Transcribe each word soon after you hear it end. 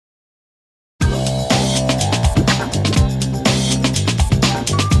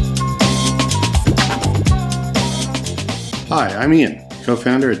Hi, I'm Ian,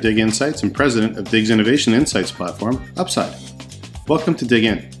 co-founder at Dig Insights and president of Dig's innovation insights platform, Upside. Welcome to Dig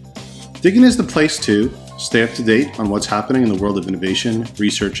In. Dig In is the place to stay up to date on what's happening in the world of innovation,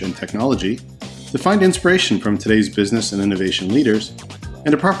 research, and technology, to find inspiration from today's business and innovation leaders,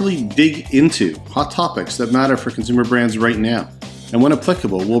 and to properly dig into hot topics that matter for consumer brands right now. And when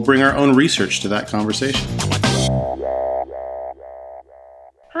applicable, we'll bring our own research to that conversation.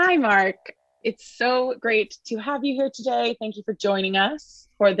 Hi, Mark. It's so great to have you here today. Thank you for joining us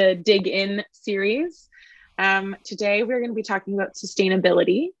for the Dig In series. Today, we're going to be talking about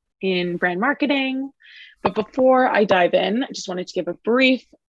sustainability in brand marketing. But before I dive in, I just wanted to give a brief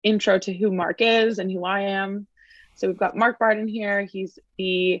intro to who Mark is and who I am. So we've got Mark Barden here. He's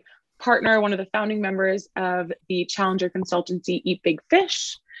the partner, one of the founding members of the challenger consultancy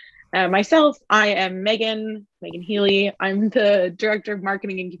eatbigfish. Myself, I am Meagan Healey. I'm the director of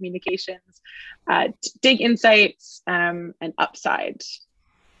marketing and communications at Dig Insights and Upside.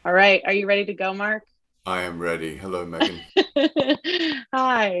 All right, are you ready to go, Mark? I am ready. Hello, Meagan.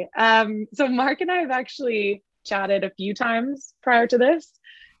 Hi. So Mark and I have actually chatted a few times prior to this.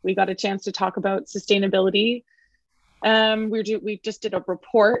 We got a chance to talk about sustainability. We just did a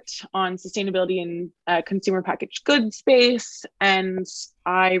report on sustainability in consumer packaged goods space, and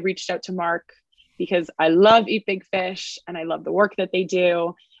I reached out to Mark because I love eatbigfish and I love the work that they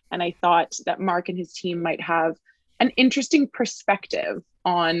do, and I thought that Mark and his team might have an interesting perspective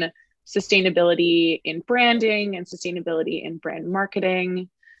on sustainability in branding and sustainability in brand marketing.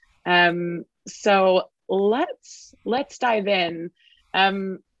 So let's dive in.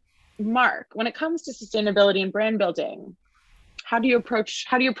 Mark, when it comes to sustainability and brand building, how do you approach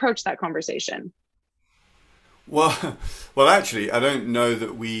that conversation? Well, actually, I don't know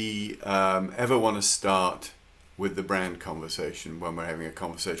that we ever want to start with the brand conversation when we're having a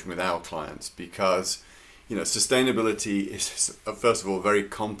conversation with our clients, because sustainability is, first of all, a very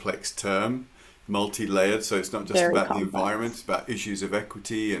complex term, multi-layered. So it's not just about the environment; it's about issues of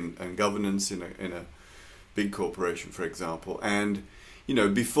equity and governance in a big corporation, for example, and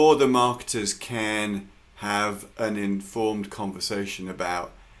before the marketers can have an informed conversation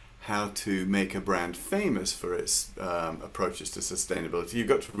about how to make a brand famous for its approaches to sustainability, you've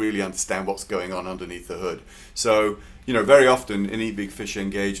got to really understand what's going on underneath the hood. So, very often in eatbigfish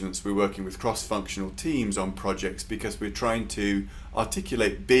engagements, we're working with cross-functional teams on projects because we're trying to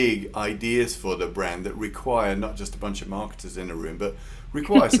articulate big ideas for the brand that require not just a bunch of marketers in a room, but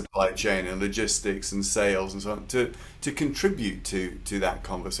require supply chain and logistics and sales and so on to contribute to that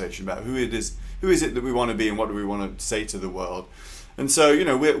conversation about who is it that we want to be and what do we want to say to the world. And so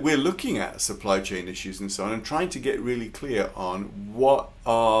we're looking at supply chain issues and so on and trying to get really clear on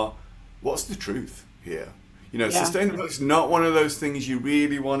what's the truth here. Sustainability is not one of those things you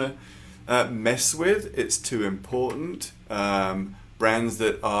really want to mess with. It's too important. Brands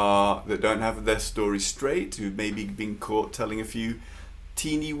that don't have their story straight, who've maybe been caught telling a few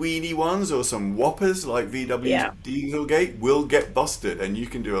teeny weeny ones or some whoppers like VW Dieselgate will get busted, and you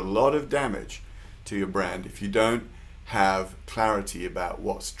can do a lot of damage to your brand if you don't have clarity about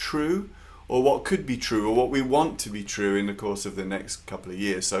what's true or what could be true or what we want to be true in the course of the next couple of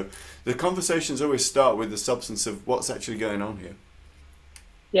years. So the conversations always start with the substance of what's actually going on here.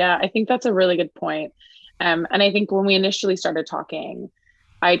 Yeah, I think that's a really good point. And I think when we initially started talking,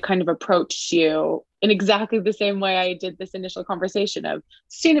 I kind of approached you in exactly the same way I did this initial conversation of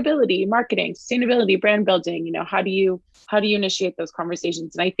sustainability, marketing, sustainability, brand building. How do you initiate those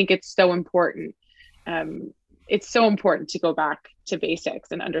conversations? And I think it's so important. It's so important to go back to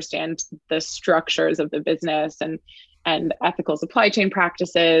basics and understand the structures of the business and ethical supply chain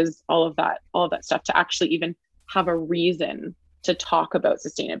practices, all of that stuff, to actually even have a reason to talk about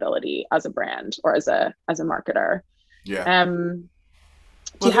sustainability as a brand or as a marketer. Yeah.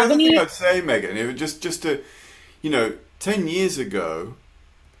 Do you have any? Thing I'd say, Meagan, it was just to, 10 years ago,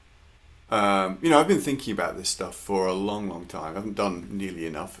 I've been thinking about this stuff for a long, long time. I haven't done nearly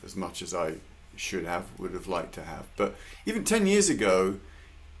enough, as much as I would have liked to have. But even 10 years ago,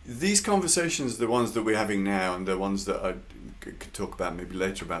 these conversations, the ones that we're having now and the ones that I could talk about maybe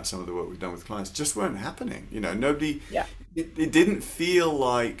later about some of the work we've done with clients, just weren't happening. Nobody, it didn't feel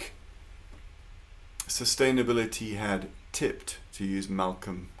like sustainability had tipped, to use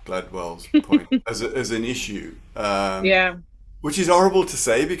Malcolm Gladwell's point, as an issue. Which is horrible to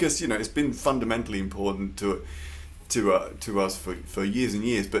say because, it's been fundamentally important to us for years and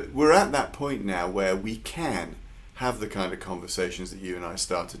years. But we're at that point now where we can have the kind of conversations that you and I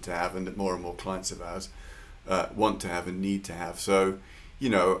started to have and that more and more clients of ours want to have and need to have. So,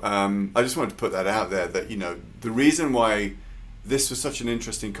 I just wanted to put that out there that, the reason why this was such an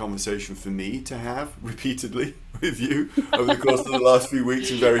interesting conversation for me to have repeatedly with you over the course of the last few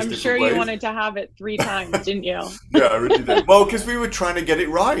weeks in various different ways. I'm sure you wanted to have it 3 times, didn't you? Yeah, I really did. Well, because we were trying to get it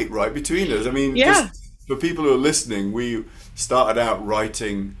right between us. I mean, yeah. Just for people who are listening, we started out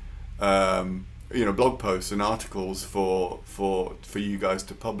writing, blog posts and articles for you guys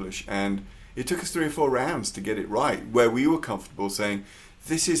to publish, and it took us 3 or 4 rounds to get it right, where we were comfortable saying,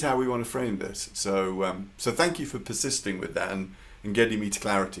 this is how we want to frame this. So thank you for persisting with that and getting me to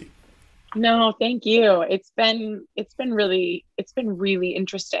clarity. No, thank you. It's been really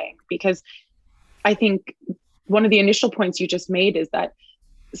interesting, because I think one of the initial points you just made is that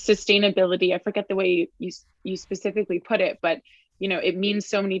sustainability, I forget the way you specifically put it, but it means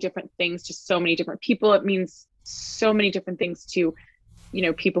so many different things to so many different people. It means so many different things to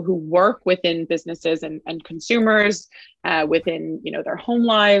people who work within businesses and consumers within their home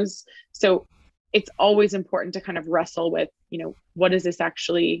lives. So it's always important to kind of wrestle with what does this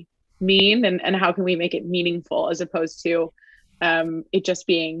actually mean, and how can we make it meaningful, as opposed to it just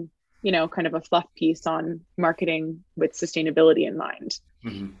being kind of a fluff piece on marketing with sustainability in mind.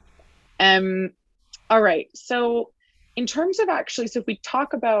 Mm-hmm. All right, so in terms of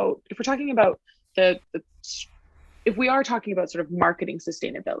if we are talking about sort of marketing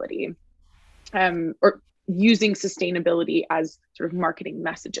sustainability, or using sustainability as sort of marketing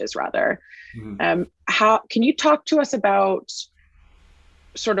messages rather, mm-hmm. How can you talk to us about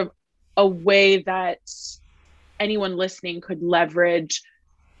sort of a way that anyone listening could leverage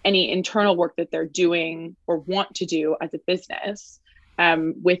any internal work that they're doing or want to do as a business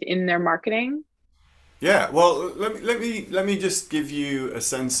within their marketing? Yeah, well, let me just give you a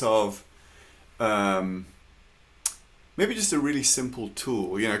sense of maybe just a really simple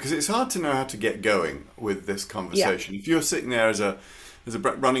tool, because it's hard to know how to get going with this conversation. Yeah. If you're sitting there as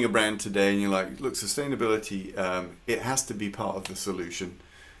running a brand today and you're like, look, sustainability, it has to be part of the solution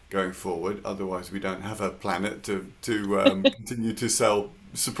going forward. Otherwise, we don't have a planet to continue to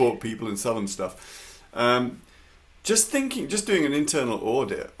support people and sell them stuff. Just doing an internal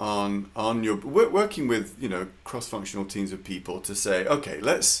audit on your working with cross-functional teams of people to say, okay,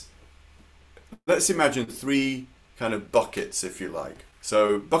 let's imagine 3 kind of buckets, if you like.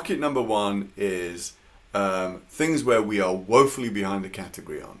 So bucket number 1 is things where we are woefully behind the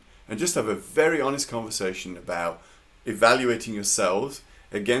category on, and just have a very honest conversation about evaluating yourselves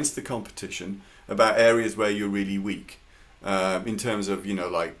against the competition, about areas where you're really weak. In terms of,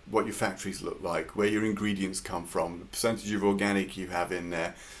 like what your factories look like, where your ingredients come from, the percentage of organic you have in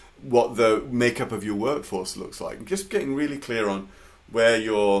there, what the makeup of your workforce looks like. Just getting really clear on where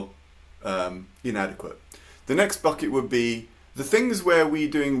you're inadequate. The next bucket would be the things where we're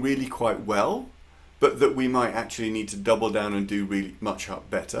doing really quite well, but that we might actually need to double down and do really much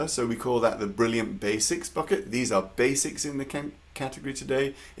better. So we call that the brilliant basics bucket. These are basics in the category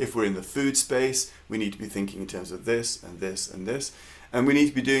today. If we're in the food space, we need to be thinking in terms of this and this and this, and we need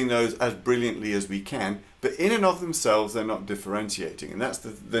to be doing those as brilliantly as we can, but in and of themselves they're not differentiating, and that's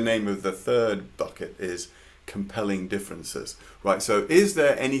the name of the third bucket, is compelling differences, right? So is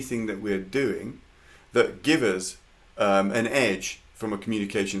there anything that we're doing that give us an edge from a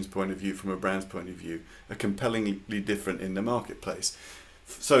communications point of view, from a brand's point of view, are compellingly different in the marketplace?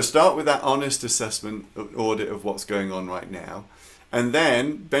 So start with that honest assessment, audit of what's going on right now, and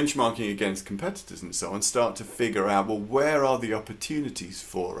then benchmarking against competitors and so on, start to figure out, well, where are the opportunities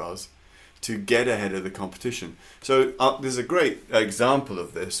for us to get ahead of the competition? So there's a great example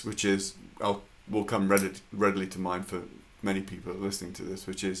of this, which is, will come readily to mind for many people listening to this,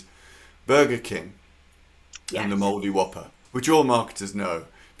 which is Burger King. Yes. And the Moldy Whopper, which all marketers know,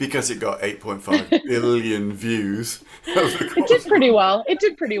 because it got 8.5 billion views. It did pretty well. It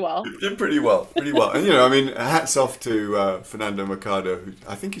did pretty well. And hats off to Fernando Mercado, who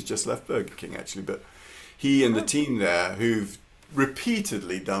I think he's just left Burger King actually, but he and the team there who've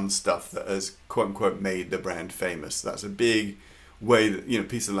repeatedly done stuff that has quote unquote made the brand famous. That's a big way that,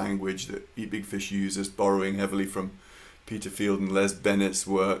 piece of language that Eat Big Fish uses, borrowing heavily from Peter Field and Les Bennett's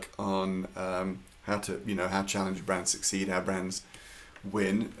work on how challenge brands succeed, how brands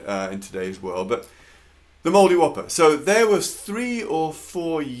win in today's world. But the Moldy Whopper. So there was 3 or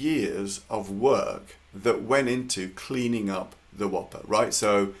 4 years of work that went into cleaning up the Whopper, right?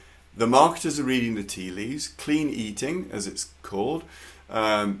 So the marketers are reading the tea leaves. Clean eating, as it's called,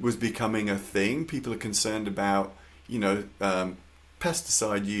 was becoming a thing. People are concerned about,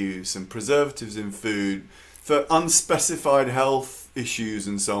 pesticide use and preservatives in food for unspecified health issues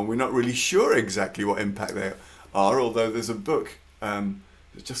and so on. We're not really sure exactly what impact they are, although there's a book that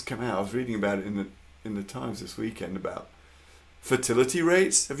just came out. I was reading about it in the Times this weekend about fertility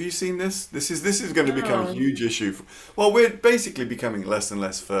rates. Have you seen this? This is going to become a No. huge issue. Well, we're basically becoming less and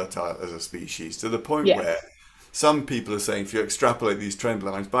less fertile as a species, to the point where Yes. some people are saying if you extrapolate these trend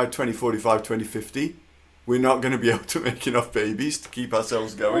lines by 2045, 2050, we're not going to be able to make enough babies to keep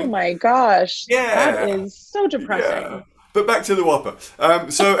ourselves Oh going. my gosh, that Yeah. is so Yeah. depressing. But back to the Whopper.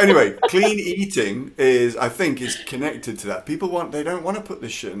 So anyway, clean eating is, I think, is connected to that. They don't want to put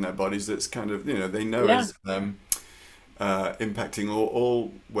this shit in their bodies that's kind of, they know Yeah. is impacting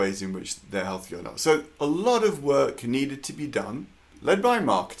all ways in which they're healthy or not. So a lot of work needed to be done, led by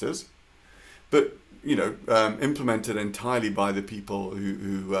marketers, but, implemented entirely by the people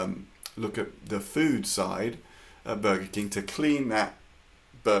who look at the food side at Burger King to clean that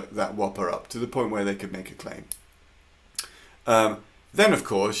Whopper up to the point where they could make a claim. Then, of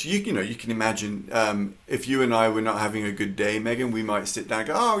course, you can imagine if you and I were not having a good day, Meagan, we might sit down and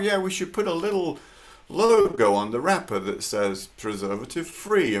go, oh, yeah, we should put a little logo on the wrapper that says preservative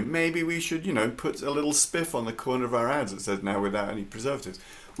free. And maybe we should, put a little spiff on the corner of our ads that says now without any preservatives.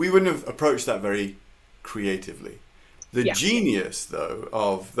 We wouldn't have approached that very creatively. The Yeah. genius, though,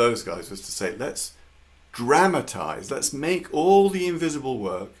 of those guys was to say, let's dramatize, let's make all the invisible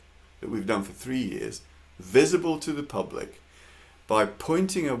work that we've done for 3 years visible to the public by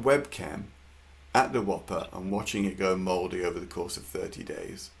pointing a webcam at the Whopper and watching it go moldy over the course of 30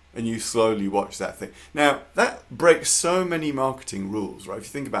 days. And you slowly watch that thing. Now, that breaks so many marketing rules, right? If you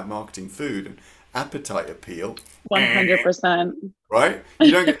think about marketing food and appetite appeal, 100%. right?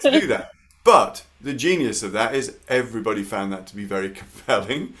 You don't get to do that. But the genius of that is everybody found that to be very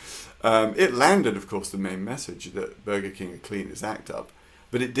compelling. It landed, of course, the main message that Burger King had cleaned its act up,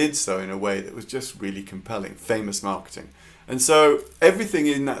 but it did so in a way that was just really compelling, famous marketing. And so everything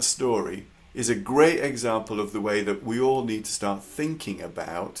in that story is a great example of the way that we all need to start thinking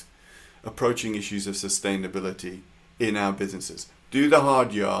about approaching issues of sustainability in our businesses. Do the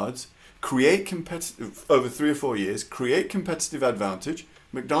hard yards, create competitive, over 3 or 4 years, create competitive advantage.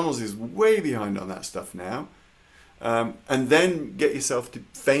 McDonald's is way behind on that stuff now. And then get yourself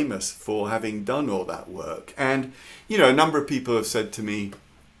famous for having done all that work. And, a number of people have said to me,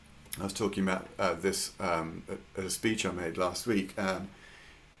 I was talking about this at a speech I made last week.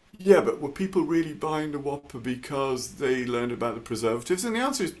 Yeah, but were people really buying the Whopper because they learned about the preservatives? And the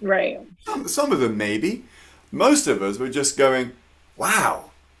answer is Right. some of them maybe. Most of us were just going,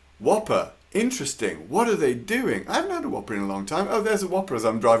 wow, Whopper, interesting. What are they doing? I haven't had a Whopper in a long time. Oh, there's a Whopper as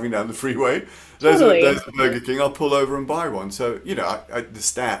I'm driving down the freeway. Totally. There's a Burger King. I'll pull over and buy one. So, the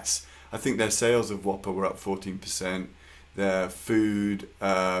stats, I think their sales of Whopper were up 14%. Their food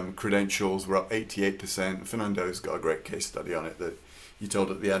credentials were up 88%. Fernando's got a great case study on it that he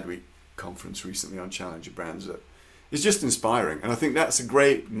told at the Adweek conference recently on Challenger Brands that is just inspiring. And I think that's a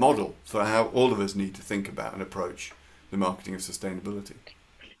great model for how all of us need to think about and approach the marketing of sustainability.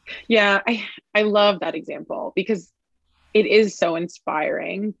 Yeah, I love that example because it is so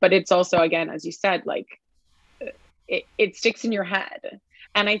inspiring, but it's also, again, as you said, like it sticks in your head.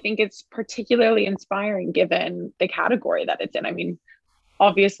 And I think it's particularly inspiring given the category that it's in. I mean,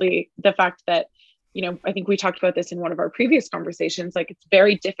 obviously the fact that, I think we talked about this in one of our previous conversations, like it's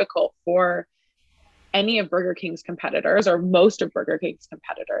very difficult for any of Burger King's competitors or most of Burger King's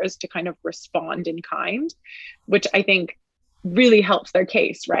competitors to kind of respond in kind, which I think really helps their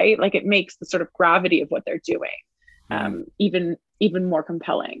case, right? Like it makes the sort of gravity of what they're doing even more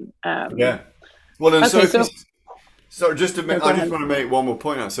compelling. Yeah. Well, and okay, so just a minute, go I just ahead. want to make one more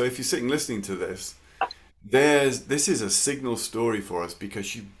point out. So if you're sitting listening to this, this is a signal story for us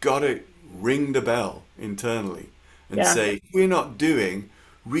because you've got to ring the bell internally and say, we're not doing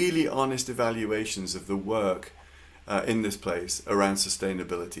really honest evaluations of the work in this place around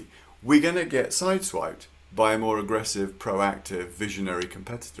sustainability. We're going to get sideswiped by a more aggressive, proactive, visionary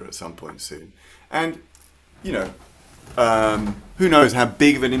competitor at some point soon. And, who knows how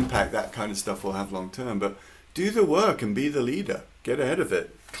big of an impact that kind of stuff will have long term, but do the work and be the leader. Get ahead of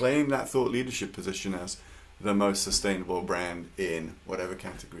it. Claim that thought leadership position as the most sustainable brand in whatever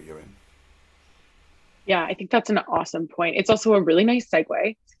category you're in. Yeah, I think that's an awesome point. It's also a really nice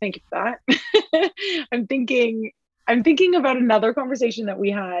segue. Thank you for that. I'm thinking about another conversation that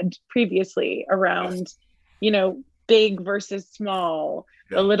we had previously around, big versus small,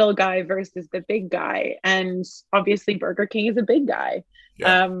 the little guy versus the big guy. And obviously Burger King is a big guy.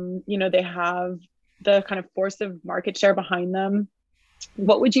 Yeah. They have the kind of force of market share behind them.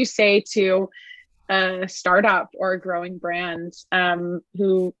 What would you say to a startup or a growing brand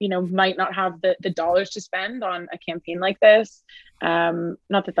who might not have the dollars to spend on a campaign like this?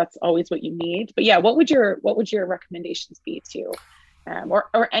 Not that that's always what you need, but yeah, what would your recommendations be to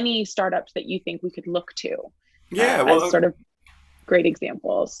or any startups that you think we could look to? Yeah, well, as sort of great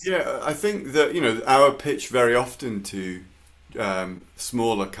examples. Yeah, I think that, our pitch very often to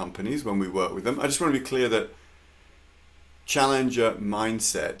smaller companies when we work with them, I just want to be clear that challenger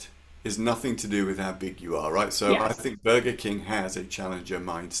mindset is nothing to do with how big you are, right? So I Yes. think Burger King has a challenger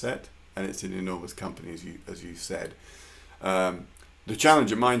mindset, and it's an enormous company, as you said. The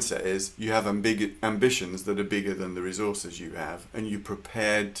challenger mindset is you have ambitions that are bigger than the resources you have, and you're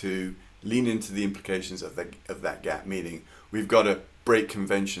prepared to lean into the implications of that gap. Meaning, we've got to break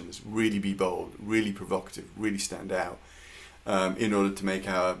conventions, really be bold, really provocative, really stand out, in order to make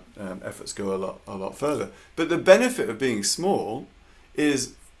our efforts go a lot further. But the benefit of being small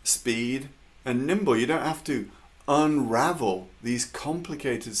is speed and nimble. You don't have to unravel these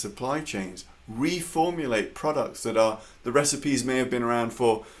complicated supply chains, reformulate products that the recipes may have been around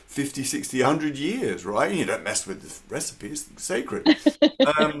for 50, 60, 100 years, right? You don't mess with the recipes, it's sacred.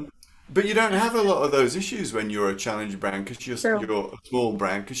 But you don't have a lot of those issues when you're a challenger brand, because True. you're a small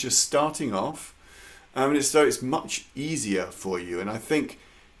brand, because you're starting off. So it's much easier for you. And I think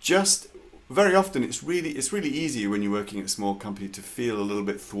just very often it's really easy when you're working at a small company to feel a little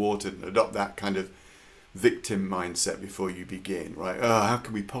bit thwarted and adopt that kind of victim mindset before you begin, right? Oh, how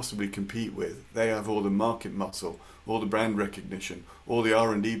can we possibly compete with? They have all the market muscle, all the brand recognition, all the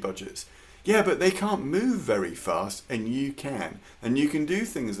R&D budgets. Yeah, but they can't move very fast, and you can. And you can do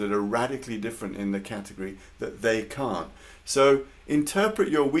things that are radically different in the category that they can't. So interpret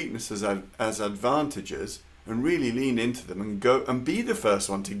your weaknesses as advantages and really lean into them and go and be the first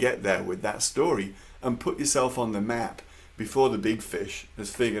one to get there with that story and put yourself on the map before the big fish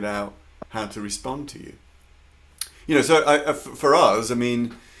has figured out how to respond to you. So for us, I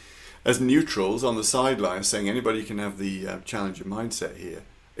mean, as neutrals on the sidelines saying anybody can have the challenger mindset here,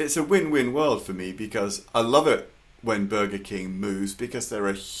 it's a win-win world for me, because I love it when Burger King moves, because they're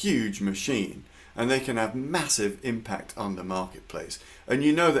a huge machine and they can have massive impact on the marketplace. And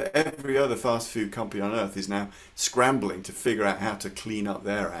you know that every other fast food company on earth is now scrambling to figure out how to clean up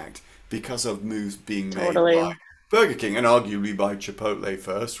their act because of moves being made Totally. by Burger King and arguably by Chipotle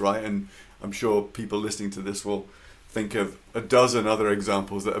first, right? And I'm sure people listening to this will think of a dozen other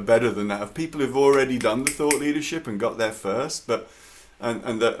examples that are better than that, of people who've already done the thought leadership and got there first,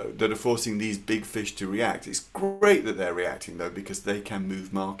 and that are forcing these big fish to react. It's great that they're reacting, though, because they can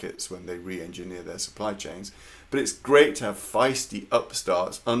move markets when they re-engineer their supply chains. But it's great to have feisty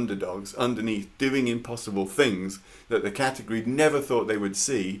upstarts, underdogs, underneath, doing impossible things that the category never thought they would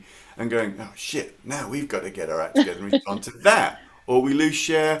see, and going, oh shit, now we've got to get our act together and respond to that. Or we lose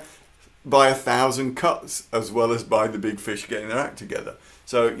share by 1,000 cuts, as well as by the big fish getting their act together.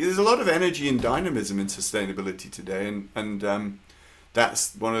 So there's a lot of energy and dynamism in sustainability today, and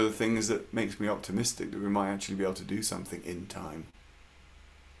that's one of the things that makes me optimistic that we might actually be able to do something in time.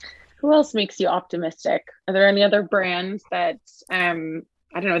 Who else makes you optimistic? Are there any other brands that, I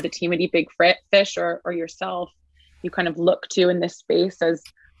don't know, the team at Eat Big Fish or yourself, you kind of look to in this space as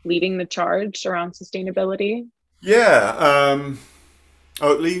leading the charge around sustainability? Yeah,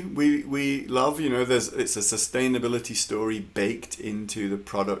 Oatly, we love. It's a sustainability story baked into the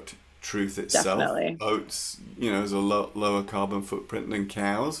product truth itself. Definitely. Oats, has a lower carbon footprint than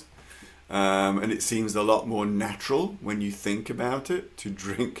cows. And it seems a lot more natural when you think about it to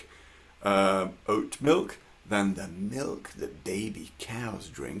drink oat milk than the milk that baby cows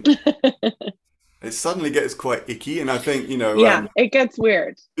drink. It suddenly gets quite icky, and I think, Yeah, it gets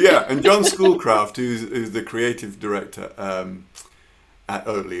weird. yeah, and John Schoolcraft, who's the creative director at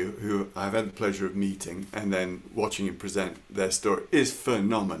Oatly, who I've had the pleasure of meeting and then watching him present their story, is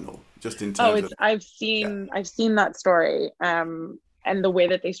phenomenal. Just in terms of, I've seen that story, and the way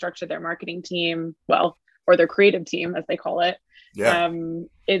that they structure their marketing team, well, or their creative team as they call it. yeah,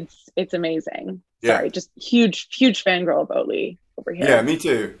 It's amazing. yeah. Sorry, just huge fangirl of Oatly over here. Yeah, me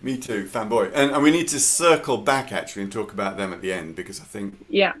too, fanboy. And we need to circle back actually and talk about them at the end, because I think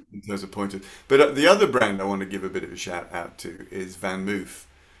Yeah. in terms of pointers. But the other brand I want to give a bit of a shout out to is Van Moof,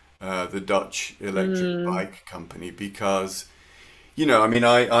 the Dutch electric bike company, because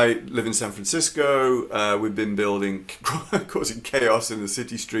I live in San Francisco. We've been causing chaos in the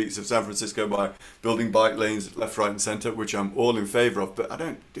city streets of San Francisco by building bike lanes left, right, and center, which I'm all in favor of. But I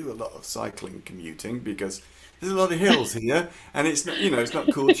don't do a lot of cycling commuting because there's a lot of hills here, and it's not, it's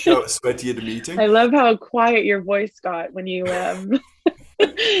not cool to show up sweaty at a meeting. I love how quiet your voice got when you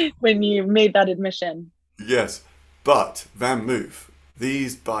when you made that admission. Yes, but Van Moof,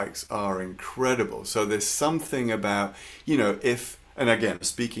 these bikes are incredible. So there's something about, and again,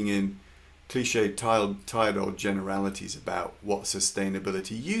 speaking in cliched, tired old generalities about what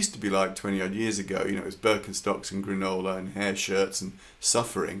sustainability used to be like 20 odd years ago. It was Birkenstocks and granola and hair shirts and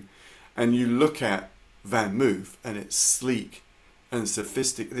suffering. And you look at Van Moof and it's sleek and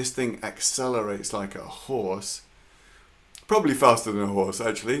sophisticated. This thing accelerates like a horse. Probably faster than a horse,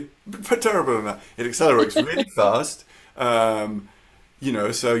 actually, but terrible than that. It accelerates really fast, so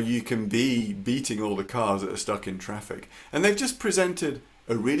you can be beating all the cars that are stuck in traffic. And they've just presented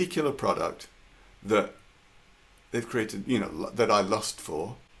a really killer product that they've created, that I lust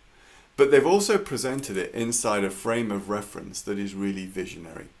for. But they've also presented it inside a frame of reference that is really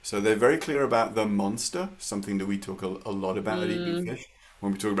visionary. So they're very clear about the monster, something that we talk a lot about at eatbigfish.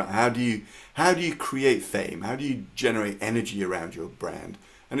 When we talk about how do you create fame, how do you generate energy around your brand,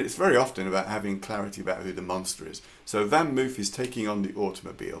 and it's very often about having clarity about who the monster is. So Van Moof is taking on the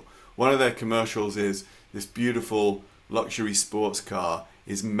automobile. One of their commercials is this beautiful luxury sports car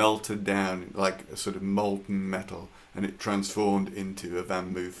is melted down like a sort of molten metal, and it transformed into a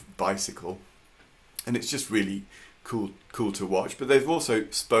Van Moof bicycle, and it's just really cool to watch. But they've also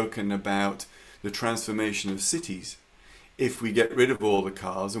spoken about the transformation of cities if we get rid of all the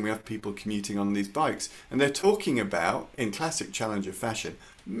cars and we have people commuting on these bikes. And they're talking about, in classic Challenger fashion,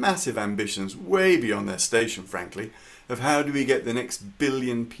 massive ambitions way beyond their station, frankly, of how do we get the next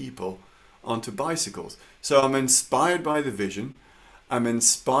billion people onto bicycles. So I'm inspired by the vision, I'm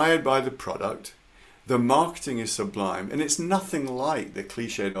inspired by the product, the marketing is sublime, and it's nothing like the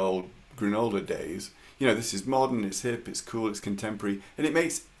cliched old granola days. This is modern, it's hip, it's cool, it's contemporary, and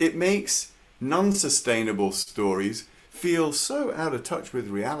it makes non-sustainable stories feel so out of touch with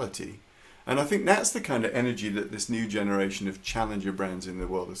reality. And I think that's the kind of energy that this new generation of challenger brands in the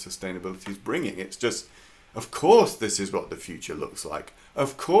world of sustainability is bringing. It's just, of course, this is what the future looks like.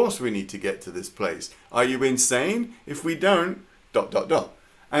 Of course, we need to get to this place. Are you insane? If we don't, ...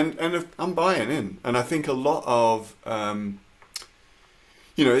 And I'm buying in. And I think a lot of,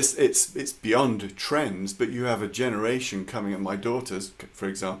 it's beyond trends, but you have a generation coming up, my daughters, for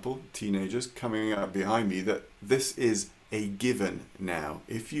example, teenagers coming up behind me, that this is a given now.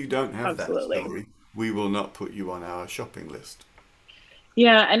 If you don't have Absolutely. that story, we will not put you on our shopping list.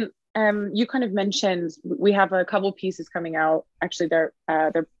 Yeah, and you kind of mentioned we have a couple pieces coming out. Actually, they're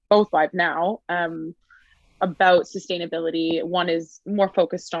both live now, about sustainability. One is more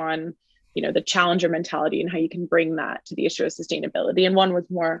focused on, the challenger mentality and how you can bring that to the issue of sustainability. And one was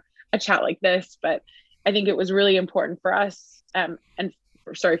more a chat like this, but I think it was really important for us,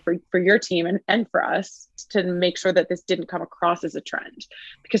 for your team and for us to make sure that this didn't come across as a trend,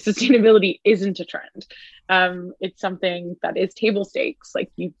 because sustainability isn't a trend. It's something that is table stakes. Like,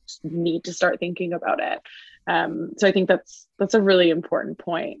 you need to start thinking about it. So I think that's a really important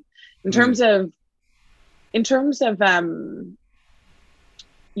point in terms of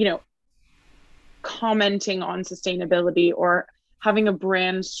commenting on sustainability or having a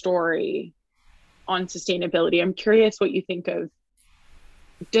brand story on sustainability. I'm curious what you think of,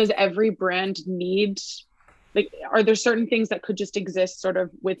 does every brand need, are there certain things that could just exist sort of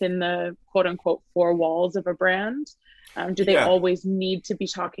within the quote unquote four walls of a brand? Do they always need to be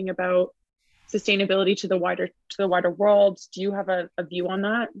talking about sustainability to the wider world? Do you have a view on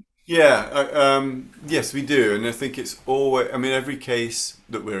that? Yeah, yes, we do. And I think it's always, every case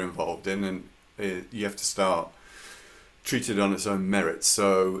that we're involved in, and you have to start treated on its own merits.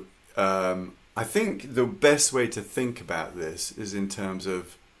 So I think the best way to think about this is in terms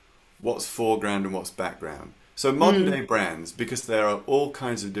of what's foreground and what's background. So modern day brands, because there are all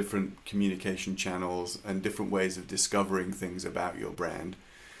kinds of different communication channels and different ways of discovering things about your brand,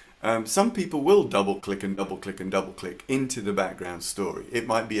 some people will double click into the background story. It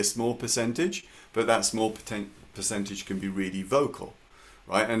might be a small percentage, but that small percentage can be really vocal,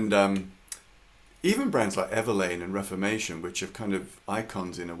 right? And even brands like Everlane and Reformation, which are kind of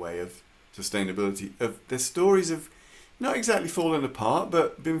icons in a way of sustainability, their stories have not exactly fallen apart,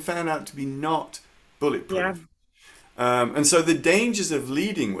 but been found out to be not bulletproof. Yeah. And so the dangers of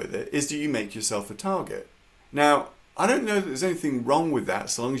leading with it is that you make yourself a target. Now, I don't know that there's anything wrong with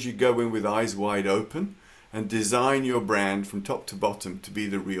that, so long as you go in with eyes wide open and design your brand from top to bottom to be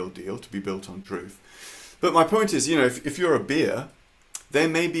the real deal, to be built on truth. But my point is, if you're a beer, there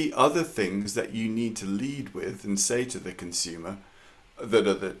may be other things that you need to lead with and say to the consumer that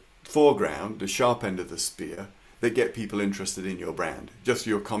are the foreground, the sharp end of the spear, that get people interested in your brand. Just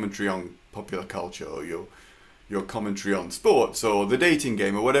your commentary on popular culture, or your commentary on sports, or the dating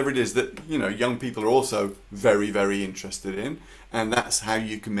game, or whatever it is that young people are also very, very interested in, and that's how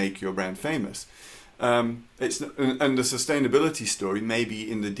you can make your brand famous. And the sustainability story may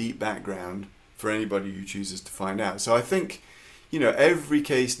be in the deep background for anybody who chooses to find out. So I think every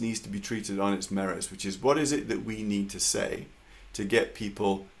case needs to be treated on its merits, which is, what is it that we need to say to get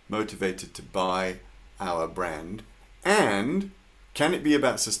people motivated to buy our brand, and can it be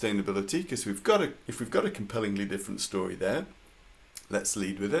about sustainability? Because if we've got a compellingly different story there, let's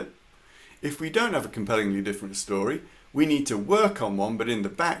lead with it. If we don't have a compellingly different story, we need to work on one, but in the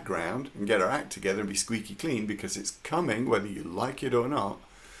background, and get our act together and be squeaky clean, because it's coming, whether you like it or not,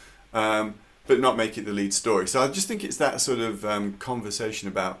 but not make it the lead story. So I just think it's that sort of conversation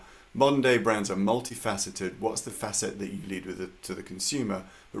about modern day brands are multifaceted. What's the facet that you lead with to the consumer,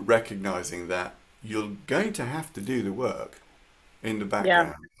 but recognizing that you're going to have to do the work in the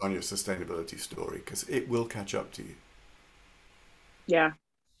background on your sustainability story, because it will catch up to you. Yeah,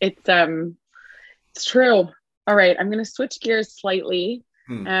 it's true. All right, I'm going to switch gears slightly.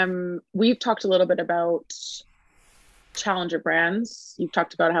 We've talked a little bit about challenger brands. You've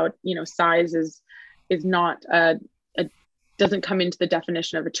talked about how, size is not doesn't come into the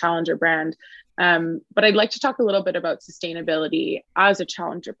definition of a challenger brand. But I'd like to talk a little bit about sustainability as a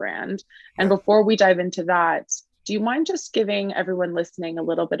challenger brand. And before we dive into that, do you mind just giving everyone listening a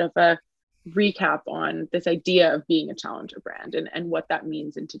little bit of a recap on this idea of being a challenger brand and what that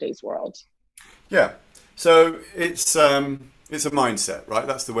means in today's world? Yeah. So it's a mindset, right?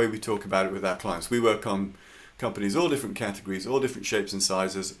 That's the way we talk about it with our clients. We work on companies, all different categories, all different shapes and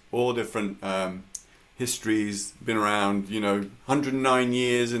sizes, all different histories, been around, 109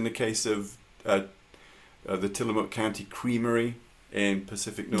 years in the case of the Tillamook County Creamery in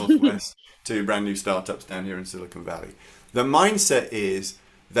Pacific Northwest to brand new startups down here in Silicon Valley. The mindset is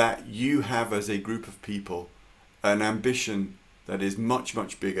that you have, as a group of people, an ambition that is much,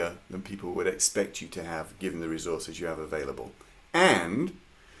 much bigger than people would expect you to have given the resources you have available. And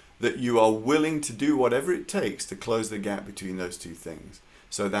that you are willing to do whatever it takes to close the gap between those two things.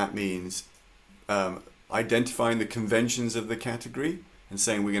 So that means identifying the conventions of the category and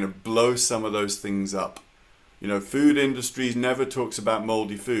saying we're going to blow some of those things up. Food industries never talks about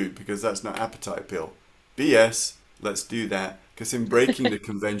moldy food because that's not appetite pill. BS, let's do that. Because in breaking the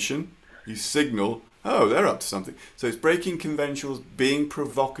convention, you signal, oh, they're up to something. So it's breaking conventions, being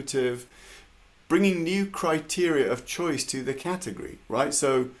provocative, bringing new criteria of choice to the category, right?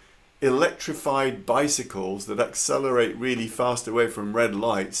 So electrified bicycles that accelerate really fast away from red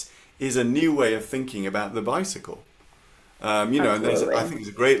lights is a new way of thinking about the bicycle. And I think there's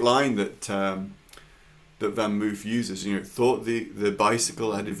a great line that that Van Moof uses. Thought the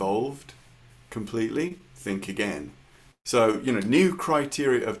bicycle had evolved completely. Think again. So new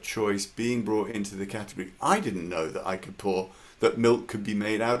criteria of choice being brought into the category. I didn't know that milk could be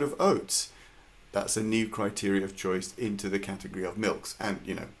made out of oats. That's a new criteria of choice into the category of milks, and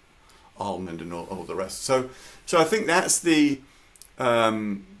almond and all the rest. So I think that's the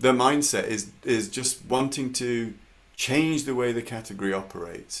mindset is just wanting to change the way the category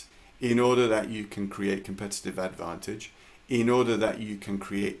operates in order that you can create competitive advantage, in order that you can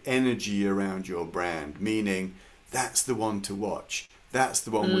create energy around your brand, meaning that's the one to watch. That's the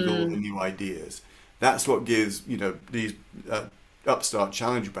one with all the new ideas. That's what gives these upstart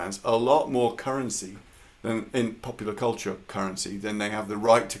challenger brands a lot more currency than in popular culture currency than they have the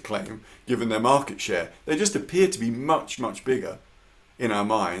right to claim, given their market share. They just appear to be much, much bigger in our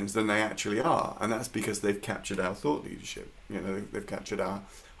minds than they actually are, and that's because they've captured our thought leadership. They've captured our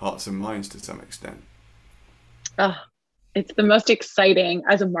hearts and minds to some extent. Oh, it's the most exciting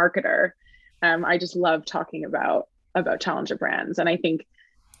as a marketer. I just love talking about challenger brands, and I think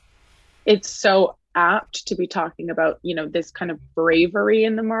it's so apt to be talking about this kind of bravery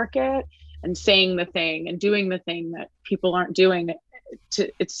in the market and saying the thing and doing the thing that people aren't doing.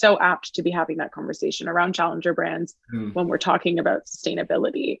 It's so apt to be having that conversation around challenger brands when we're talking about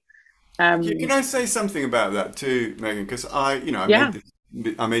sustainability. Can I say something about that too, Meagan? Because I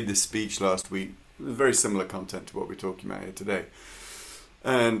made this speech last week, very similar content to what we're talking about here today.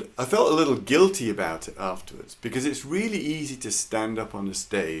 And I felt a little guilty about it afterwards, because it's really easy to stand up on the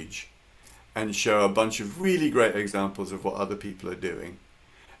stage and show a bunch of really great examples of what other people are doing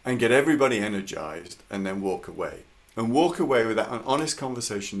and get everybody energized and then walk away. And walk away with an honest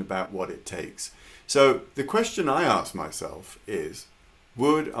conversation about what it takes. So the question I ask myself is,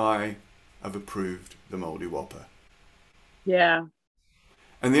 would I have approved the Moldy Whopper? Yeah.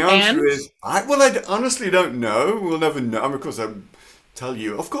 And the answer is, I honestly don't know. We'll never know. Of course, I'll tell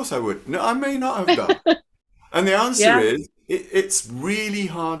you, of course I would. No, I may not have done. And the answer is, it's really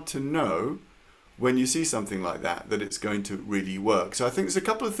hard to know when you see something like that it's going to really work. So I think there's a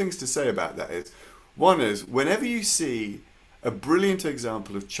couple of things to say about that. One is, whenever you see a brilliant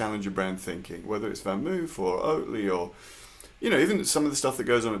example of challenger brand thinking, whether it's Van Moof or Oatly or even some of the stuff that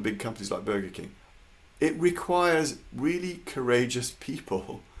goes on at big companies like Burger King, it requires really courageous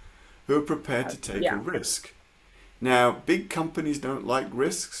people who are prepared to take a risk. Now, big companies don't like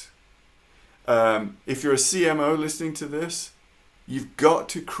risks. If you're a CMO listening to this, You've got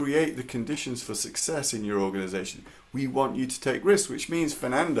to create the conditions for success in your organization. We want you to take risks, which means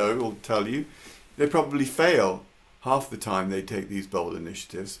Fernando will tell you they probably fail half the time they take these bold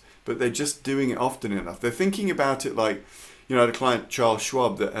initiatives, but they're just doing it often enough. They're thinking about it like, the client Charles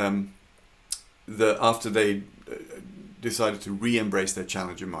Schwab, that after they decided to re-embrace their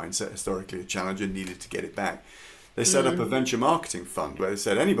challenger mindset, historically a challenger needed to get it back. They set up a venture marketing fund where they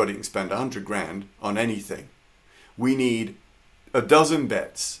said anybody can spend 100 grand on anything. We need a dozen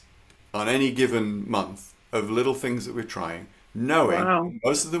bets on any given month of little things that we're trying, knowing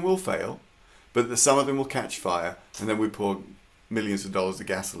most of them will fail, but that some of them will catch fire, and then we pour millions of dollars of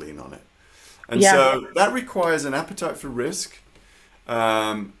gasoline on it. And so that requires an appetite for risk,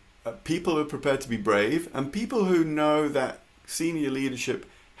 people who are prepared to be brave, and people who know that senior leadership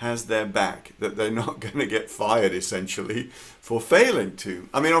has their back, that they're not going to get fired essentially for failing to.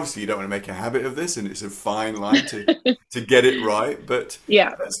 I mean, obviously you don't want to make a habit of this, and it's a fine line to get it right, but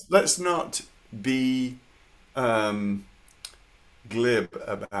let's not be glib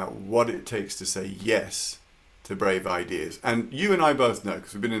about what it takes to say yes to brave ideas. And you and I both know,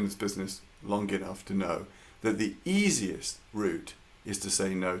 because we've been in this business long enough to know, that the easiest route is to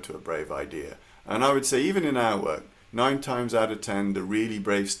say no to a brave idea. And I would say even in our work, 9 times out of 10, the really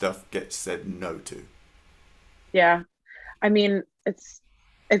brave stuff gets said no to. Yeah. I mean, it's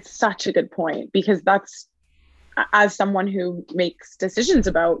such a good point, because that's, as someone who makes decisions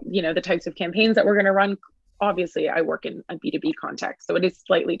about, the types of campaigns that we're going to run, obviously I work in a B2B context, so it is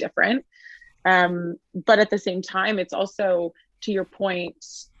slightly different. But at the same time, it's also, to your point,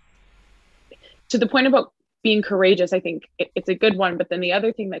 to the point about being courageous, I think it's a good one. But then the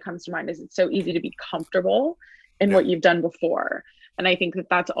other thing that comes to mind is it's so easy to be comfortable in what you've done before. And I think that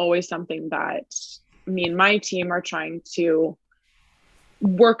that's always something that me and my team are trying to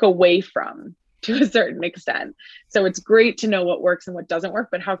work away from to a certain extent. So it's great to know what works and what doesn't work,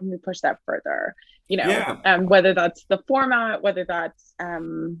 but how can we push that further? Whether that's the format, whether that's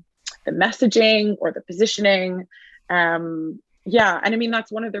the messaging or the positioning. And I mean,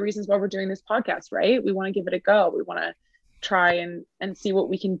 that's one of the reasons why we're doing this podcast, right? We want to give it a go. We want to try and see what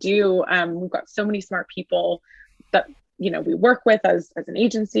we can do. We've got so many smart people that, we work with as an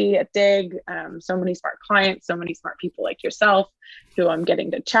agency at Dig, so many smart clients, so many smart people like yourself who I'm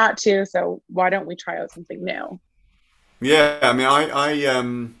getting to chat to. So why don't we try out something new? Yeah, I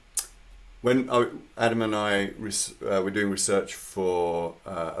mean, when Adam and I were doing research for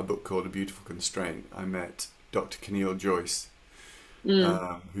a book called A Beautiful Constraint, I met Dr. Keneal Joyce,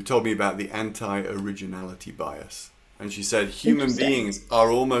 who told me about the anti-originality bias. And she said human beings are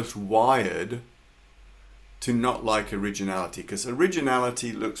almost wired to not like originality, because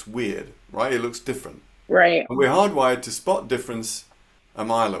originality looks weird, right? It looks different. Right. And we're hardwired to spot difference a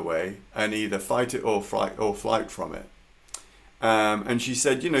mile away and either fight it or flight from it. And she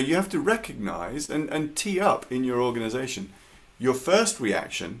said, you have to recognize and tee up in your organization. Your first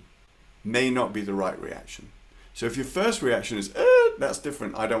reaction may not be the right reaction. So if your first reaction is, that's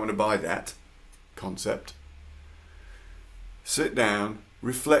different, I don't want to buy that concept, sit down,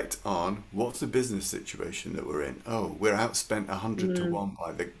 reflect on what's the business situation that we're in. Oh, we're outspent 100 to 1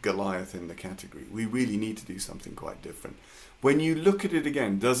 by the Goliath in the category. We really need to do something quite different. When you look at it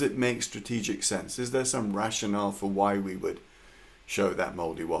again, does it make strategic sense? Is there some rationale for why we would show that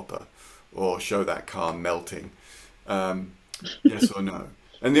moldy whopper or show that car melting? Yes or no?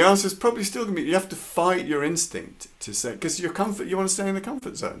 And the answer is probably still going to be, you have to fight your instinct to say, because you want to stay in the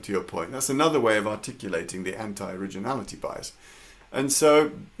comfort zone, to your point. That's another way of articulating the anti-originality bias. And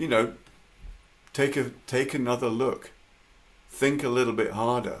so, take another look, think a little bit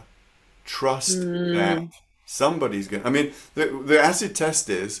harder, trust that somebody's going to, I mean, the acid test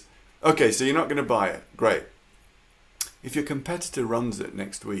is, okay, so you're not going to buy it. Great. If your competitor runs it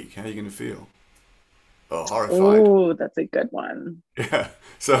next week, how are you going to feel? Oh, horrified. Oh, that's a good one. Yeah.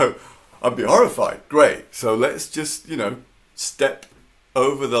 So I'd be horrified. Great. So let's just, step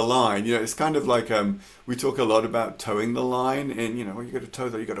over the line. It's kind of like we talk a lot about towing the line, and when you got to tow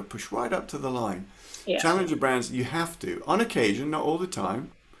that, you got to push right up to the line. Yeah. Challenger brands, you have to, on occasion, not all the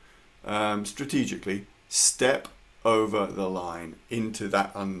time, strategically step over the line into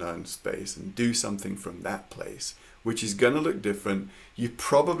that unknown space and do something from that place, which is going to look different. You're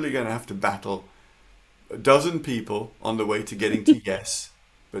probably going to have to battle a dozen people on the way to getting to yes,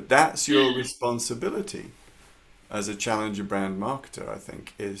 but that's your responsibility as a challenger brand marketer, I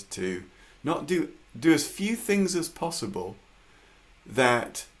think, is to not do as few things as possible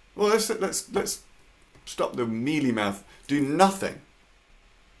that, well, let's stop the mealy mouth. Do nothing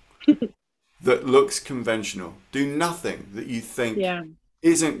that looks conventional. Do nothing that you think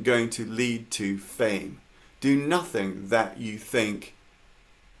isn't going to lead to fame. Do nothing that you think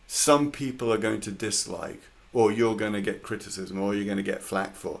some people are going to dislike, or you're going to get criticism, or you're going to get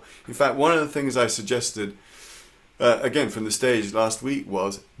flack for. In fact, one of the things I suggested, again from the stage last week,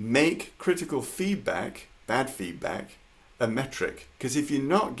 was make critical feedback, bad feedback, a metric. Because if you're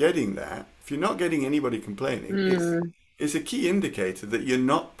not getting that, if you're not getting anybody complaining, it's a key indicator that you're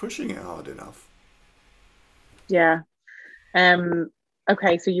not pushing it hard enough. Yeah.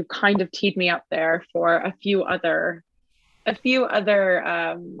 Okay, so you've kind of teed me up there for a few other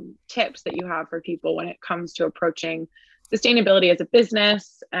tips that you have for people when it comes to approaching sustainability as a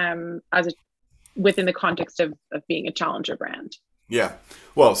business, within the context of being a challenger brand. Yeah.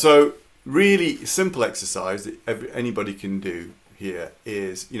 Well, so really simple exercise that anybody can do here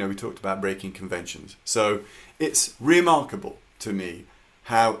is, we talked about breaking conventions. So it's remarkable to me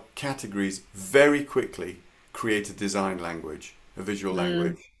how categories very quickly create a design language, a visual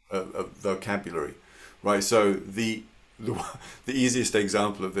language, a vocabulary, right? So the easiest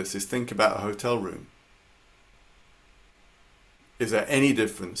example of this is think about a hotel room. Is there any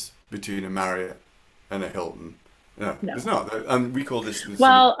difference between a Marriott and a Hilton? No. There's not. We call this...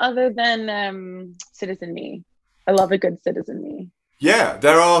 Well, other than Citizen Me. I love a good Citizen Me. Yeah,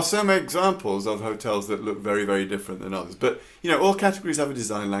 there are some examples of hotels that look very, very different than others. But, all categories have a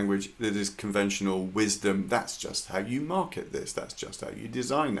design language that is conventional wisdom. That's just how you market this. That's just how you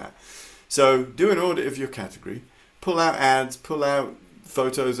design that. So do an audit of your category. Pull out ads, pull out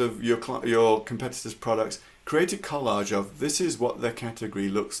photos of your competitors' products. Create a collage of this is what the category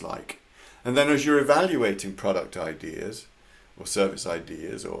looks like. And then as you're evaluating product ideas or service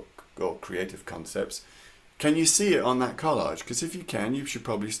ideas or creative concepts, can you see it on that collage? Because if you can, you should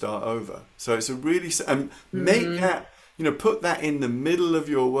probably start over. So it's a really... And make that, put that in the middle of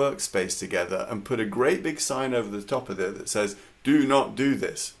your workspace together and put a great big sign over the top of it that says, do not do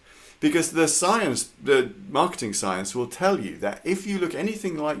this. Because the marketing science will tell you that if you look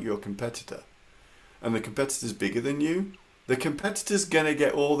anything like your competitor and the competitor's bigger than you, the competitor's going to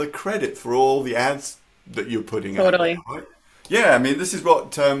get all the credit for all the ads that you're putting out. Totally. Right? Yeah, I mean, this is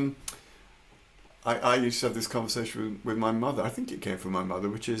what... I used to have this conversation with my mother. I think it came from my mother,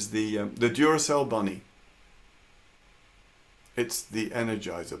 which is the Duracell bunny. It's the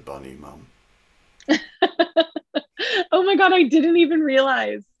Energizer bunny, Mum. Oh my God, I didn't even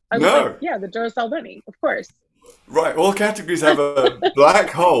realize. I was No. like, yeah, the Duracell bunny, of course. Right, all categories have a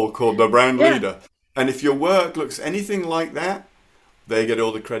black hole called the brand leader. And if your work looks anything like that, they get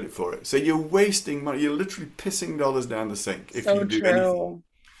all the credit for it. So you're wasting money. You're literally pissing dollars down the sink if you do anything.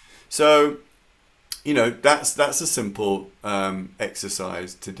 So... that's a simple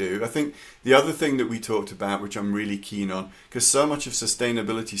exercise to do. I think the other thing that we talked about, which I'm really keen on, because so much of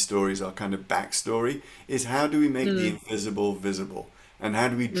sustainability stories are kind of backstory, is how do we make the invisible visible? And how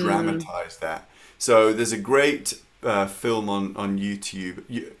do we dramatize that? So there's a great film on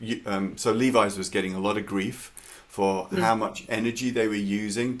YouTube. So Levi's was getting a lot of grief for how much energy they were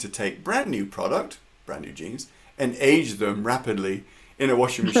using to take brand new product, brand new jeans, and age them rapidly in a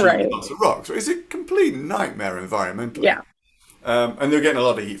washing machine with lots of rocks. So it's a complete nightmare environmentally. Yeah. And they're getting a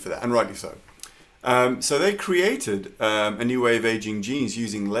lot of heat for that, and rightly so. So they created a new way of aging jeans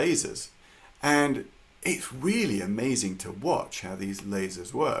using lasers. And it's really amazing to watch how these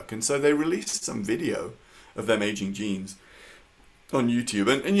lasers work. And so they released some video of them aging jeans on YouTube.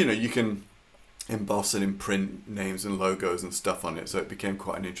 And you can emboss and imprint names and logos and stuff on it. So it became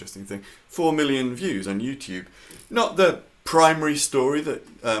quite an interesting thing. 4 million views on YouTube. Not the primary story that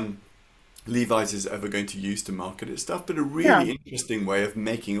Levi's is ever going to use to market its stuff, but a really interesting way of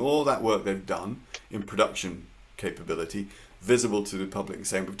making all that work they've done in production capability visible to the public and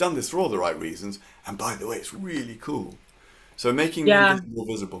saying, we've done this for all the right reasons, and by the way, it's really cool. So making them more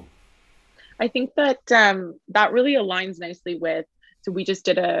visible. I think that that really aligns nicely with, so we just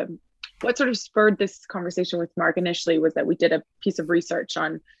did what sort of spurred this conversation with Mark initially was that we did a piece of research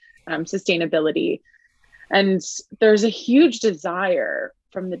on sustainability. And there's a huge desire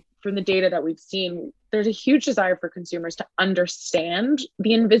from the data that we've seen, there's a huge desire for consumers to understand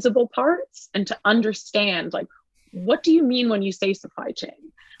the invisible parts and to understand, like, what do you mean when you say supply chain?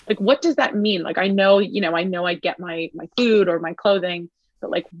 Like, what does that mean? Like, I know I get my food or my clothing,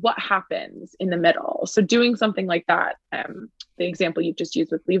 but like, what happens in the middle? So doing something like that, the example you've just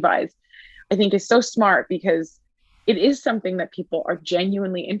used with Levi's, I think is so smart because it is something that people are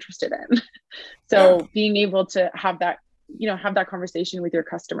genuinely interested in. So being able to have that conversation with your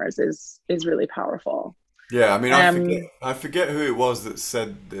customers is really powerful. Yeah, I mean, I forget who it was that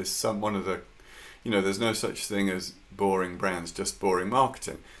said this. One of the, there's no such thing as boring brands, just boring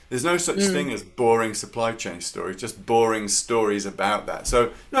marketing. There's no such thing as boring supply chain stories, just boring stories about that.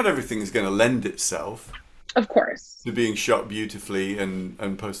 So not everything is going to lend itself Of course. to being shot beautifully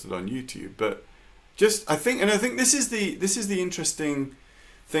and posted on YouTube. But just I think this is the interesting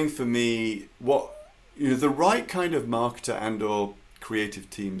thing for me. The right kind of marketer and or creative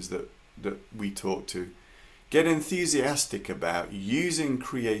teams that we talk to get enthusiastic about using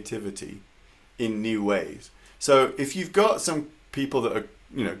creativity in new ways. So if you've got some people that are,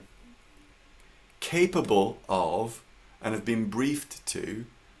 capable of and have been briefed to,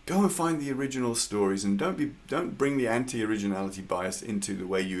 go and find the original stories, and don't bring the anti-originality bias into the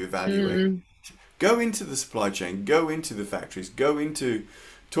way you evaluate. Mm, Go into the supply chain, go into the factories,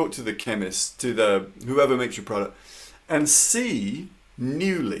 talk to the chemists, to the whoever makes your product, and see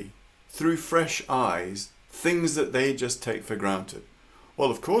newly through fresh eyes things that they just take for granted. Well,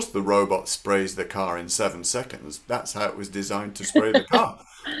 of course, the robot sprays the car in 7 seconds. That's how it was designed to spray the car.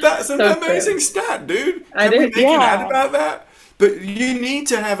 That's an so amazing true. stat, dude. I Can we did, make an ad yeah. about that? But you need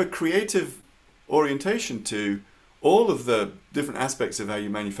to have a creative orientation to all of the different aspects of how you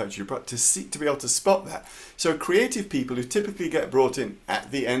manufacture your product to be able to spot that. So creative people who typically get brought in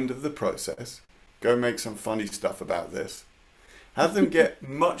at the end of the process, go make some funny stuff about this. Have them get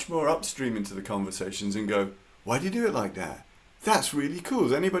much more upstream into the conversations and go, why do you do it like that? That's really cool.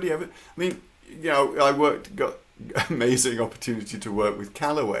 Has anybody ever? I mean, got amazing opportunity to work with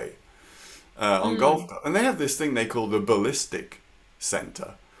Callaway on golf Mm, club, and they have this thing they call the ballistic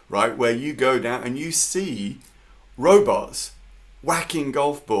center, right, where you go down and you see robots whacking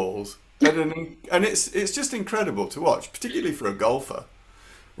golf balls and it's just incredible to watch, particularly for a golfer,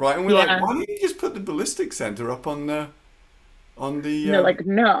 right? And we're like, yeah. why don't you just put the ballistic center up on the And they're like,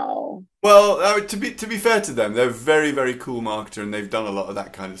 no. well, to be fair to them, they're a very, very cool marketer, and they've done a lot of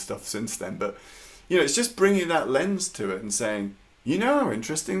that kind of stuff since then. But it's just bringing that lens to it and saying, you know how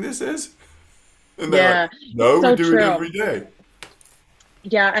interesting this is, and they're like, Yeah, it's no, we so do it true. every day.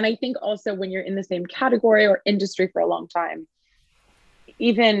 Yeah, and I think also when you're in the same category or industry for a long time,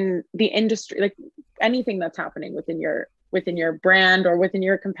 even the industry, like anything that's happening within your brand or within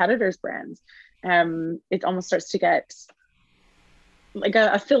your competitors' brands, it almost starts to get like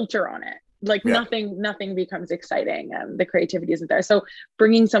a filter on it. Like Yeah, nothing becomes exciting, and the creativity isn't there. So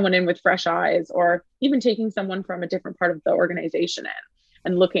bringing someone in with fresh eyes, or even taking someone from a different part of the organization in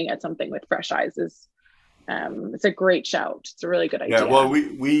and looking at something with fresh eyes is, it's a great shout. It's a really good yeah. Well, idea.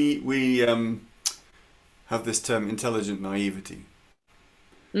 we have this term intelligent naivety,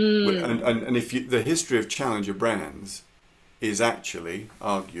 Mm, and if the history of challenger brands is actually,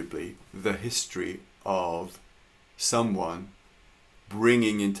 arguably, the history of someone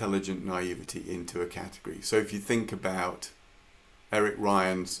bringing intelligent naivety into a category. So if you think about Eric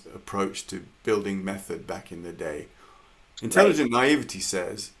Ryan's approach to building method back in the day, right. intelligent naivety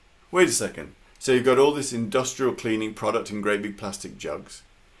says, wait a second, so you've got all this industrial cleaning product in great big plastic jugs,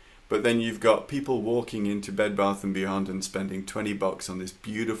 but then you've got people walking into Bed Bath and Beyond and spending $20 on this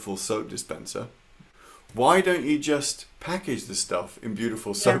beautiful soap dispenser. Why don't you just package the stuff in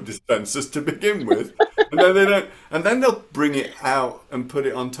beautiful Yeah. soap dispensers to begin with, and then they don't, and then they'll bring it out and put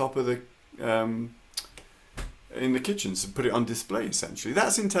it on top of the in the kitchens and put it on display. Essentially,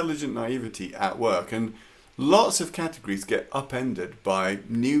 that's intelligent naivety at work, and lots of categories get upended by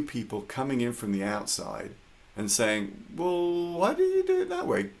new people coming in from the outside and saying, well, why do you do it that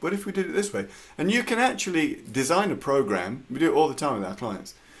way? What if we did it this way? And you can actually design a program. We do it all the time with our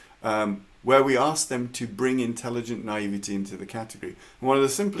clients, where we ask them to bring intelligent naivety into the category. And one of the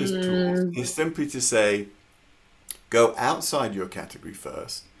simplest tools Mm, is simply to say, go outside your category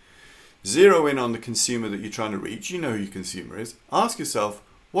first, zero in on the consumer that you're trying to reach. You know who your consumer is. Ask yourself,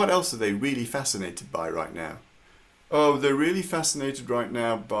 what else are they really fascinated by right now? Oh, they're really fascinated right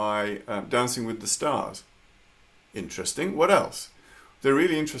now by Dancing with the Stars. Interesting. What else? They're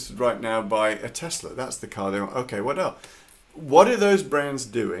really interested right now by a Tesla. That's the car they want. Okay, what else? What are those brands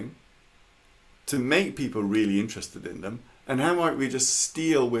doing to make people really interested in them? And how might we just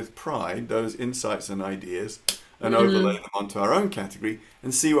steal with pride those insights and ideas and overlay mm. them onto our own category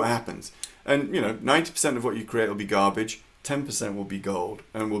and see what happens? And 90% of what you create will be garbage, 10% will be gold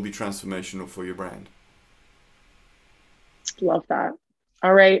and will be transformational for your brand. Love that.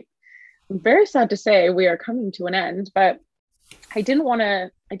 All right. I'm very sad to say we are coming to an end, but I didn't want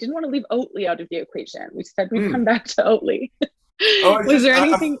to leave Oatly out of the equation. We said we'd come Hmm. back to Oatly. Oh, I Was just, there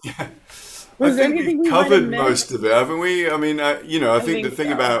anything yeah. I was there think anything we've we might have covered missed? most of it, haven't we? I mean, I I think the think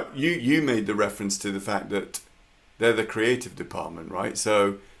thing so. about you made the reference to the fact that they're the creative department, right?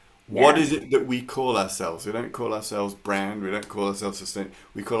 So, what Yeah. is it that we call ourselves? We don't call ourselves brand. We don't call ourselves sustain.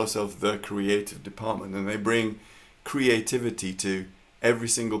 We call ourselves the creative department, and they bring creativity to every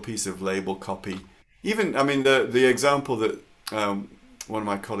single piece of label copy. Even, I mean, the example that one of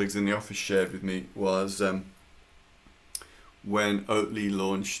my colleagues in the office shared with me was when Oatly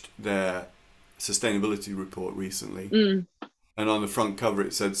launched their sustainability report recently. And on the front cover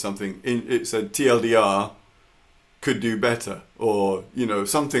it said it said TLDR could do better, or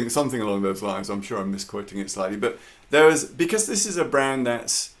something along those lines. I'm sure I'm misquoting it slightly, but because this is a brand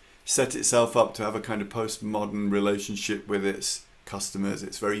that's set itself up to have a kind of postmodern relationship with its customers.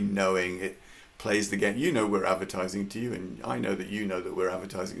 It's very knowing. It plays the game. We're advertising to you, and I know that that we're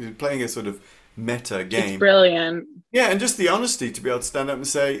advertising. It's playing a sort of meta game. It's brilliant. Yeah, and just the honesty to be able to stand up and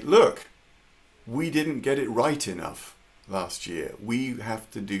say, look, we didn't get it right enough last year. We have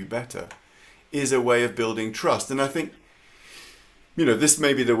to do better, is a way of building trust. And I think, this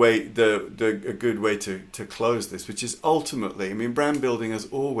may be a good way to close this, which is ultimately, brand building has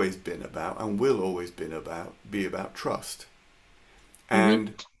always been about, and will always be about trust.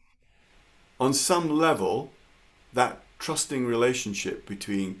 And on some level, that trusting relationship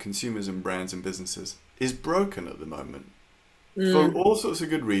between consumers and brands and businesses is broken at the moment. For all sorts of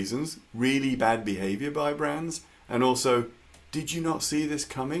good reasons, really bad behavior by brands, and also, did you not see this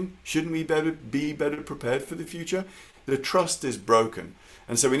coming? Shouldn't we be better prepared for the future? The trust is broken.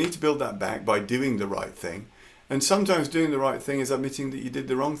 And so we need to build that back by doing the right thing. And sometimes doing the right thing is admitting that you did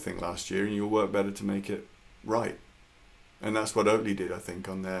the wrong thing last year, and you'll work better to make it right. And that's what Oatly did, I think,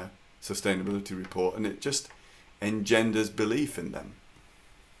 on their sustainability report. And it just engenders belief in them.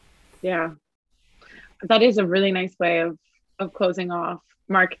 Yeah. That is a really nice way of closing off.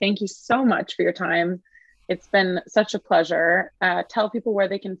 Mark, thank you so much for your time. It's been such a pleasure. Tell people where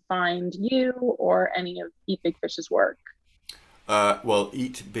they can find you or any of Eat Big Fish's work.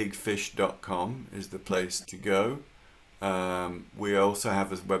 eatbigfish.com is the place to go. We also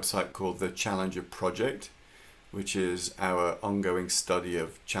have a website called the Challenger Project, which is our ongoing study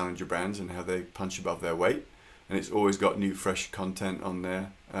of challenger brands and how they punch above their weight. And it's always got new, fresh content on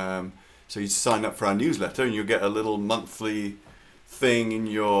there. So you sign up for our newsletter and you'll get a little monthly thing in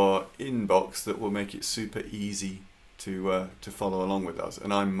your inbox that will make it super easy to follow along with us.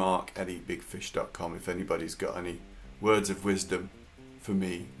 And I'm Mark at eatbigfish.com. If anybody's got any words of wisdom for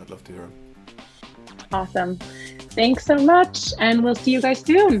me, I'd love to hear them. Awesome. Thanks so much. And we'll see you guys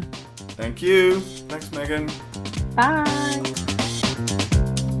soon. Thank you. Thanks, Meagan. Bye.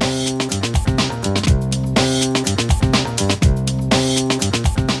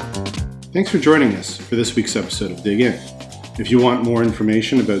 Thanks for joining us for this week's episode of Dig In. If you want more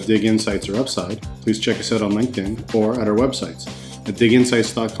information about Dig Insights or Upside, please check us out on LinkedIn or at our websites at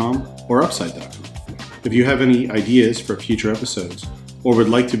diginsights.com or upside.com. If you have any ideas for future episodes or would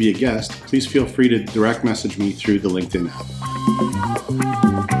like to be a guest, please feel free to direct message me through the LinkedIn app.